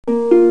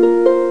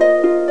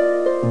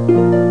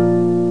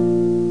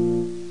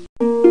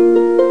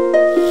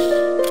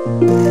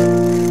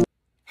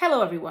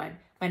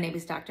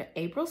Dr.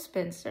 April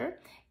Spencer.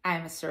 I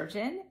am a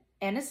surgeon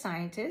and a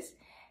scientist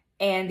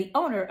and the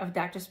owner of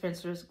Dr.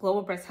 Spencer's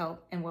Global Breast Health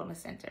and Wellness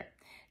Center.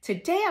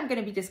 Today, I'm going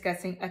to be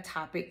discussing a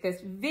topic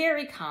that's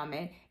very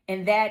common,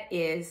 and that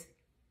is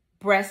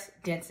breast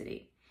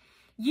density.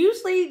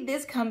 Usually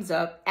this comes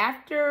up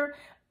after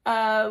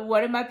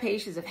one of my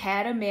patients have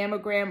had a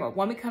mammogram, or a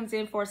woman comes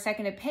in for a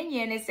second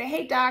opinion and say,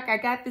 "Hey doc, I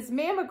got this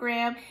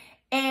mammogram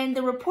and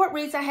the report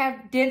reads I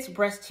have dense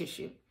breast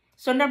tissue."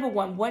 So number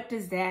one, what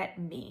does that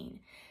mean?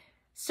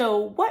 So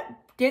what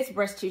dense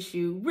breast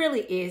tissue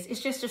really is,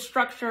 it's just a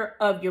structure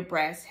of your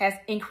breast has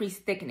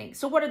increased thickening.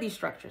 So what are these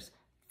structures?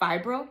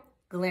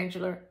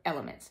 Fibroglandular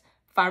elements.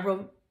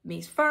 Fibro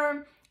means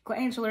firm,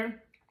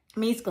 glandular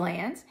means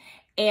glands.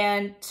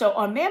 And so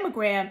on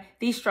mammogram,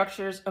 these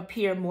structures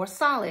appear more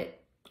solid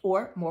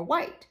or more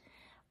white.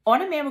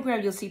 On a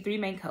mammogram, you'll see three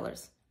main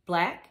colors: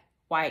 black,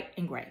 white,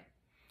 and gray.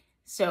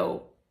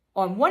 So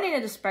on one end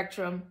of the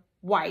spectrum,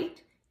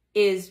 white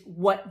is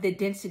what the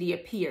density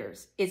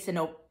appears. It's an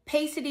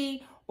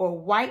opacity or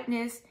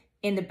whiteness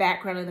in the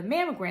background of the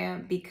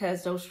mammogram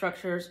because those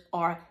structures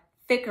are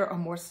thicker or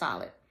more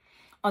solid.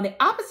 On the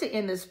opposite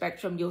end of the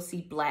spectrum, you'll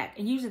see black,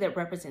 and usually that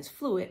represents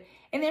fluid.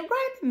 And then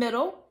right in the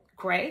middle,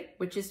 gray,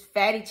 which is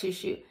fatty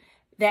tissue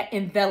that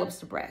envelops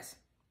the breast.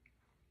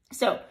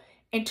 So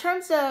in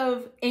terms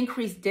of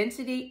increased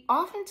density,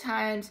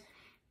 oftentimes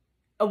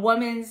a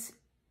woman's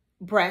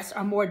breasts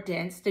are more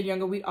dense the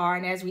younger we are,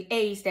 and as we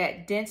age,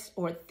 that dense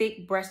or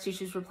thick breast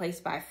tissue is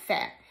replaced by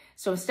fat.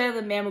 So instead of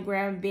the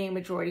mammogram being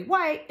majority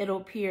white, it'll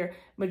appear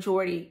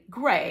majority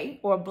gray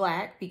or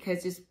black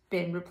because it's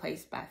been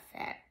replaced by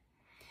fat.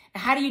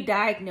 Now, how do you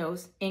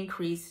diagnose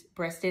increased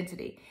breast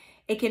density?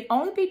 It can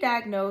only be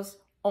diagnosed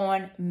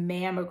on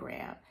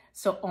mammogram.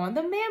 So on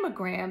the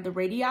mammogram, the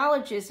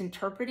radiologist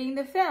interpreting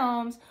the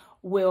films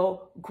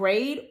will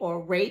grade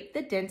or rate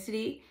the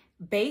density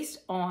based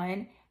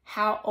on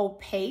how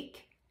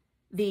opaque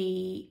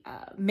the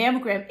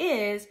mammogram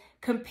is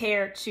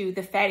compared to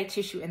the fatty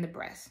tissue in the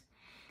breast.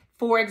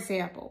 For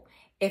example,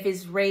 if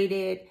it's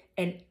rated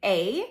an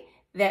A,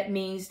 that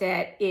means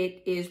that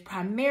it is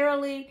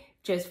primarily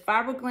just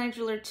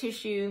fibroglandular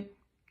tissue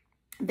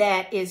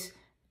that is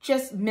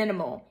just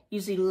minimal,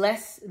 usually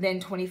less than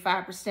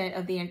 25%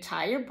 of the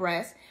entire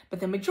breast, but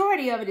the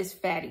majority of it is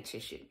fatty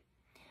tissue.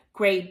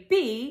 Grade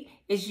B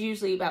is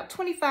usually about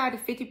 25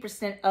 to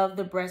 50% of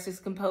the breast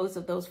is composed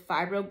of those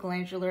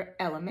fibroglandular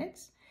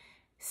elements.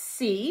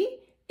 C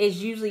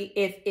is usually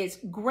if it's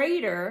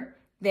greater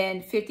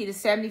than 50 to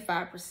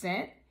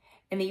 75%.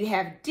 And then you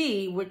have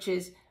D, which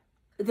is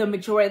the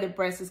majority of the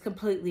breast is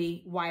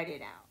completely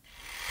whited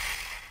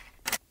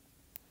out.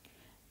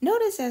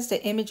 Notice as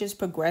the images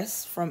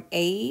progress from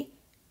A,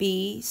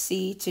 B,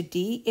 C to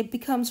D, it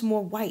becomes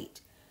more white.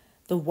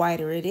 The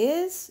whiter it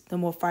is, the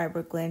more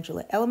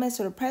fibroglandular elements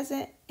that are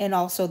present, and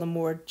also the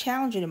more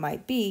challenging it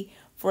might be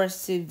for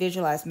us to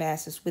visualize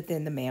masses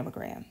within the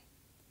mammogram.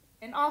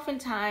 And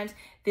oftentimes,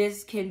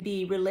 this can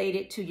be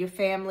related to your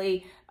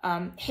family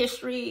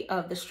history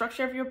of the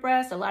structure of your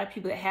breast. A lot of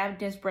people that have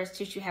dense breast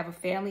tissue have a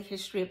family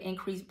history of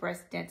increased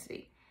breast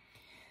density.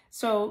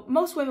 So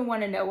most women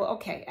want to know, well,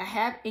 okay, I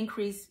have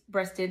increased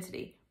breast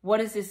density. What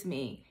does this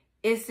mean?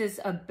 Is this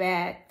a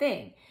bad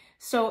thing?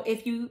 So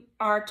if you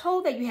are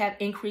told that you have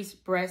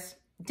increased breast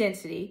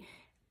density,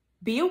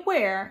 be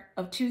aware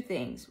of two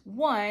things.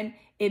 One,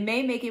 it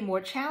may make it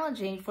more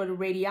challenging for the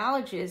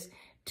radiologist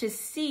to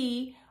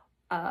see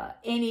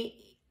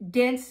any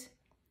dense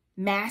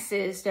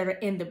masses that are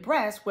in the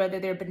breast, whether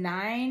they're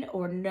benign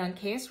or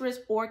non-cancerous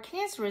or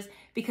cancerous,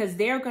 because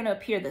they're going to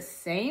appear the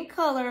same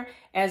color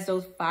as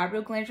those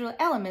fibroglandular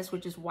elements,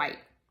 which is white.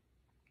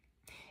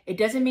 It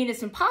doesn't mean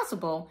it's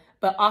impossible,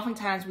 but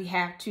oftentimes we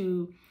have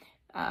to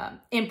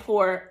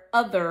employ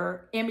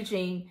other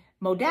imaging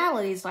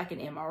modalities like an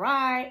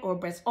MRI or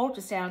breast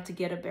ultrasound to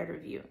get a better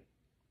view.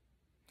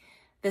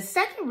 The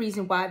second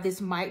reason why this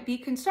might be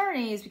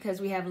concerning is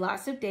because we have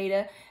lots of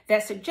data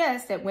that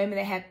suggests that women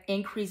that have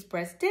increased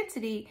breast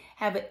density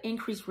have an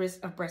increased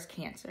risk of breast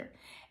cancer.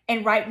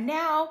 And right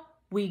now,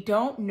 we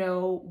don't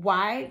know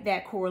why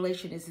that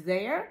correlation is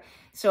there.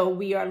 So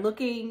we are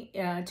looking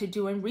to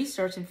doing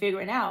research and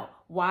figuring out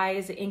why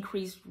is the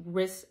increased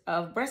risk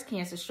of breast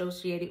cancer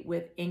associated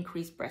with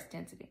increased breast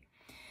density.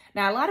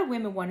 Now, a lot of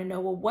women want to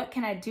know, well, what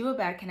can I do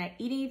about it? Can I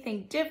eat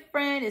anything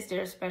different? Is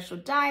there a special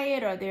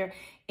diet? Are there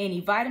any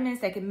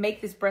vitamins that can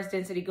make this breast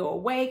density go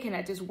away? Can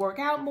I just work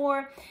out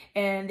more?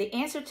 And the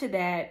answer to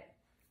that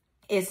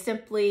is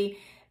simply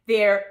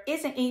there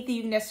isn't anything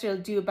you can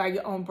necessarily do about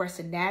your own breast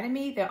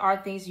anatomy. There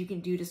are things you can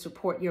do to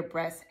support your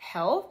breast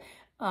health.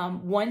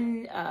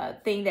 One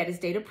thing that is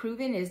data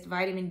proven is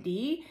vitamin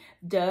D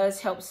does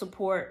help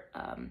support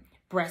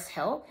breast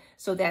health.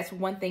 So that's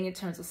one thing in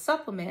terms of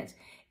supplements.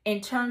 In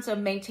terms of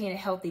maintaining a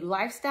healthy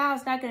lifestyle,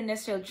 it's not going to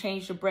necessarily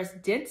change the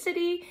breast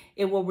density.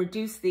 It will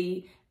reduce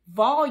the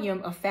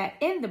volume of fat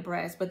in the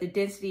breast, but the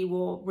density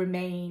will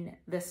remain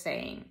the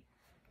same.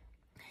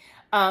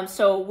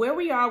 So where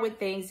we are with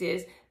things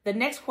is the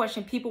next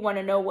question people want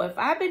to know, well, if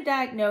I've been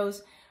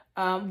diagnosed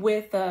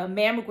with a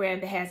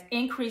mammogram that has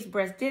increased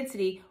breast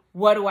density,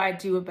 what do I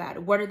do about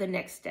it? What are the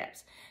next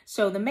steps?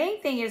 So the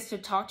main thing is to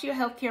talk to your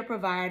healthcare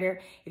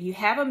provider. If you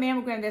have a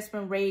mammogram that's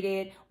been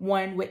rated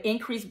 1 with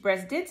increased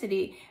breast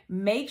density,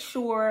 make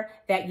sure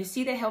that you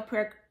see the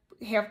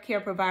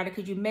healthcare provider,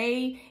 because you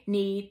may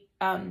need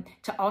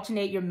to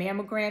alternate your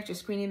mammograms, your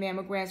screening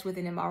mammograms with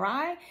an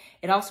MRI.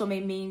 It also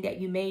may mean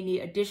that you may need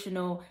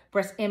additional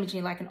breast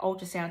imaging like an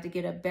ultrasound to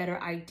get a better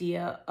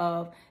idea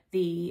of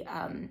the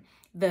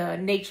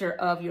nature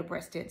of your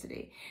breast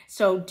density.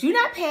 So do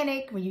not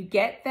panic when you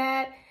get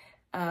that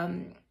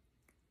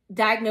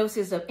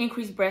diagnosis of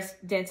increased breast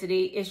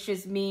density. It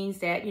just means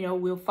that, you know,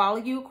 we'll follow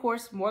you, of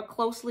course, more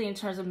closely in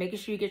terms of making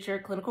sure you get your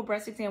clinical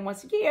breast exam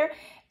once a year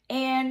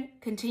and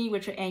continue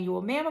with your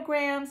annual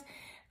mammograms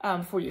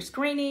for your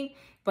screening.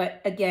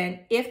 But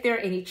again, if there are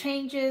any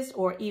changes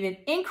or even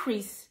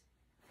increase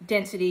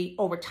density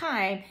over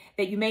time,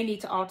 that you may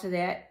need to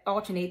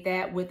alternate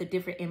that with a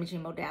different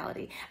imaging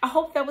modality. I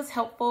hope that was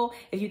helpful.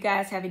 If you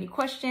guys have any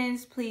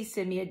questions, please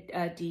send me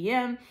a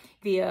DM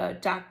via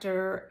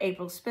Dr.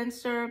 April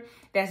Spencer.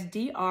 That's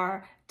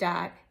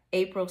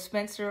Dr.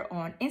 Spencer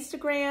on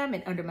Instagram,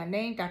 and under my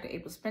name, Dr.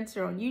 April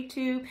Spencer on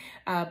YouTube.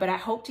 But I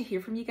hope to hear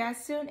from you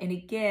guys soon. And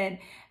again,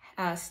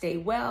 stay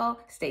well,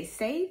 stay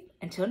safe.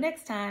 Until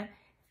next time,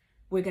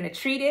 we're going to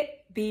treat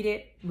it, beat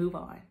it, move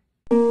on.